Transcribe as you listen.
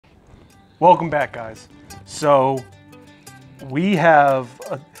Welcome back, guys. So we have,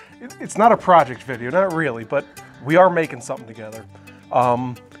 it's not a project video, not really, but we are making something together.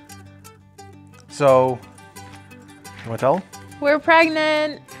 So, you want to tell them? We're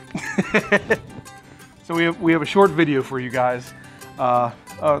pregnant. So we have a short video for you guys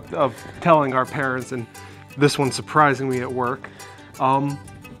of telling our parents, and this one surprisingly at work.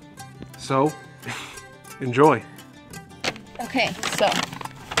 So enjoy. Okay, so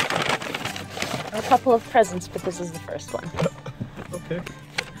a couple of presents, but this is the first one. Okay.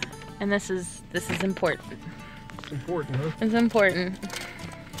 And this is important. It's important, huh? It's important.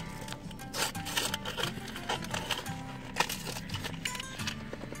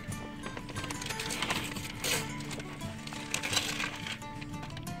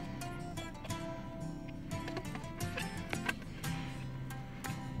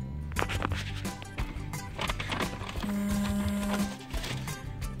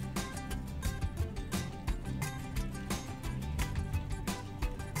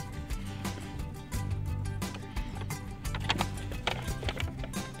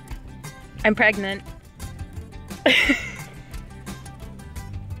 I'm pregnant.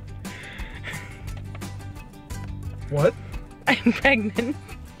 What? I'm pregnant.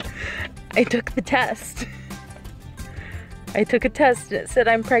 I took the test. I took a test and it said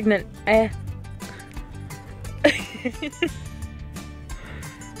I'm pregnant.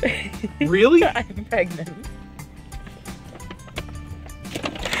 Really? I'm pregnant.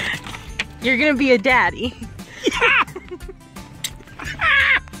 You're gonna be a daddy.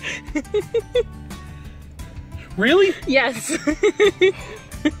 Really? Yes. Oh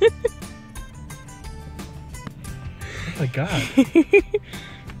my God.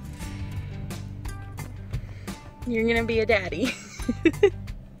 You're gonna be a daddy.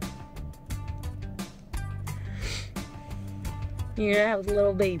 You're gonna have a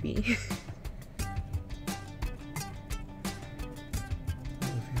little baby.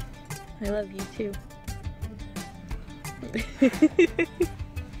 I love you too.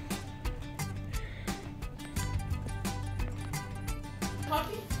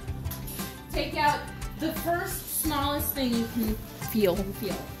 Take out the first smallest thing you can feel. I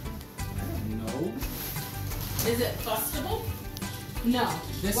don't know. Is it bustable? No.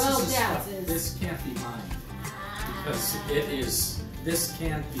 This Well, is Dad's stuff. is. This can't be mine. Because it is. This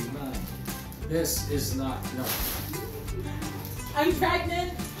can't be mine. This is not. No. I'm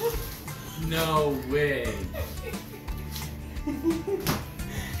pregnant. No way.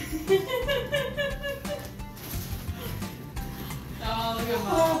 Oh, look at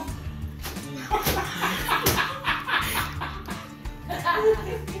Mom.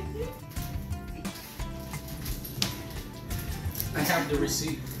 I have the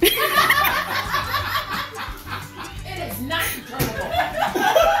receipt. It is not returnable.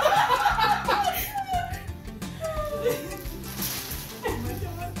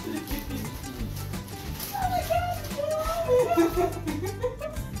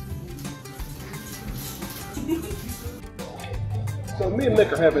 So me and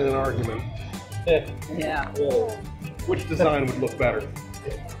Nick are having an argument. Yeah. Which design would look better?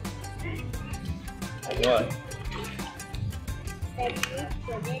 What?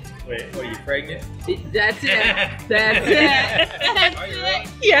 Wait, are you pregnant? That's it. That's it. That's Are you it. really?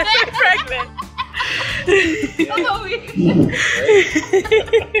 Yes, I'm pregnant.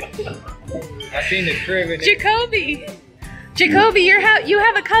 I seen the crib in it. Jacoby, you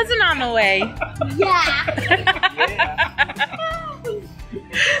have a cousin on the way. Yeah.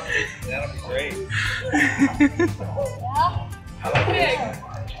 That'll be great. I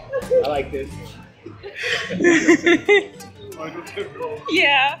like this.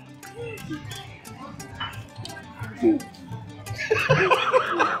 Yeah. I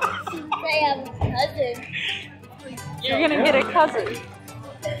have a cousin. You're gonna get a cousin.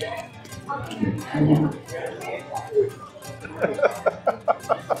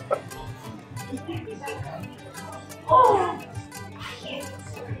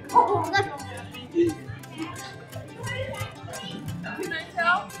 Can I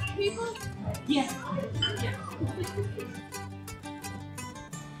tell people? Yeah.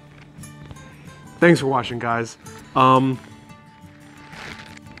 Thanks for watching, guys. I'm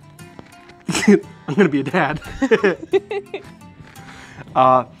gonna be a dad.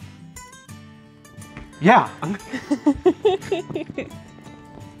 Yeah.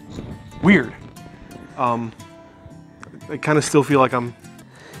 Weird. I kind of still feel like I'm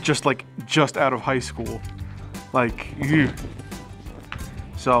just out of high school. Like, ew.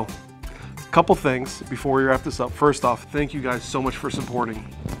 So, a couple things before we wrap this up. First off, thank you guys so much for supporting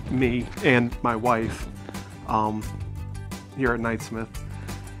me and my wife here at Knightsmith.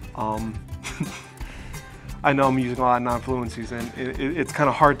 I know I'm using a lot of non-fluencies, and it's kind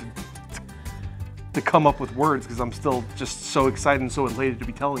of hard to come up with words because I'm still just so excited and so elated to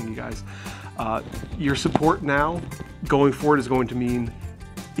be telling you guys. Your support now, going forward, is going to mean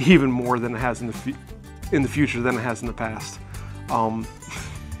even more than it has in the future than it has in the past.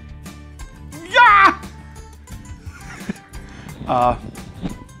 Yeah!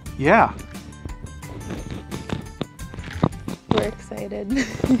 Yeah. We're excited.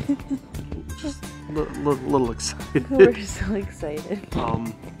 Just a little excited. We're so excited.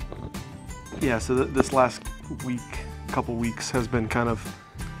 Yeah, so this last couple weeks has been kind of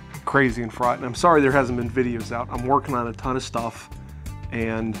crazy and fraught, and I'm sorry there hasn't been videos out. I'm working on a ton of stuff,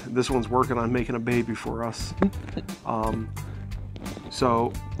 and this one's working on making a baby for us.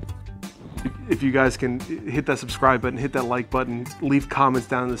 So if you guys can hit that subscribe button, hit that like button, leave comments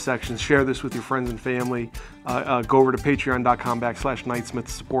down in the section, share this with your friends and family, go over to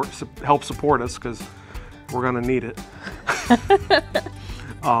patreon.com/Knightsmith, help support us, because we're gonna need it.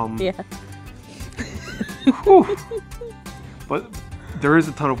 Yeah. Whew. But there is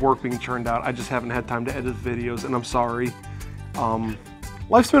a ton of work being churned out. I just haven't had time to edit videos, and I'm sorry.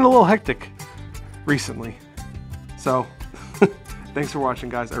 Life's been a little hectic recently. So thanks for watching,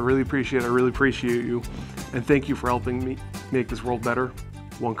 guys. I really appreciate it. I really appreciate you. And thank you for helping me make this world better,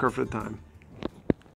 one kerf at a time.